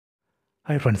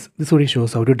Hi friends, this video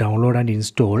shows how to download and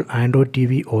install Android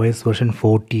TV OS version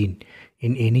 14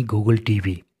 in any Google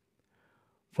TV.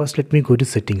 First let me go to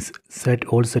settings, set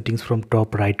all settings from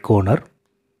top right corner.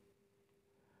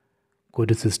 Go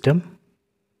to system.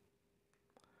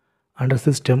 Under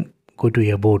system, go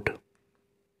to about.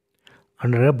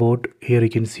 Under about, here you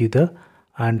can see the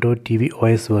Android TV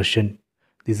OS version.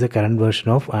 This is the current version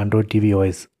of Android TV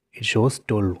OS. It shows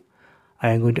 12. I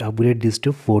am going to upgrade this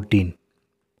to 14.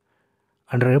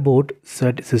 Under about,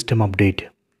 set system update.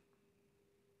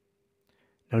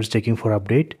 Now it's checking for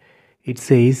update. It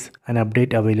says an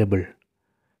update available.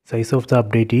 Size of the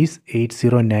update is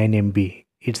 809 MB.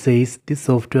 It says this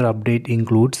software update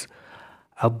includes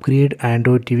upgrade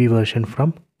Android TV version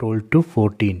from 12 to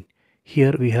 14.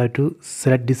 Here we have to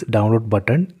select this download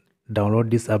button, download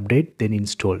this update, then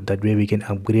install. That way we can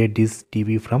upgrade this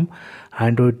TV from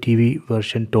Android TV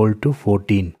version 12 to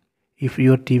 14. If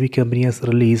your TV company has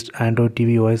released Android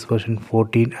TV OS version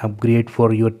 14 upgrade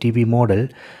for your TV model,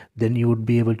 then you would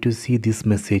be able to see this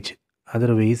message.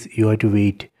 Otherwise, you have to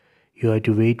wait. You have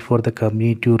to wait for the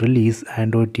company to release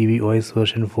Android TV OS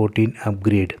version 14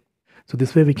 upgrade. So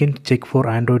this way we can check for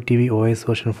Android TV OS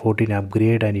version 14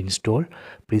 upgrade and install.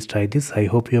 Please try this. I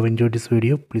hope you have enjoyed this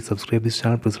video. Please subscribe this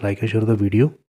channel. Please like and share the video.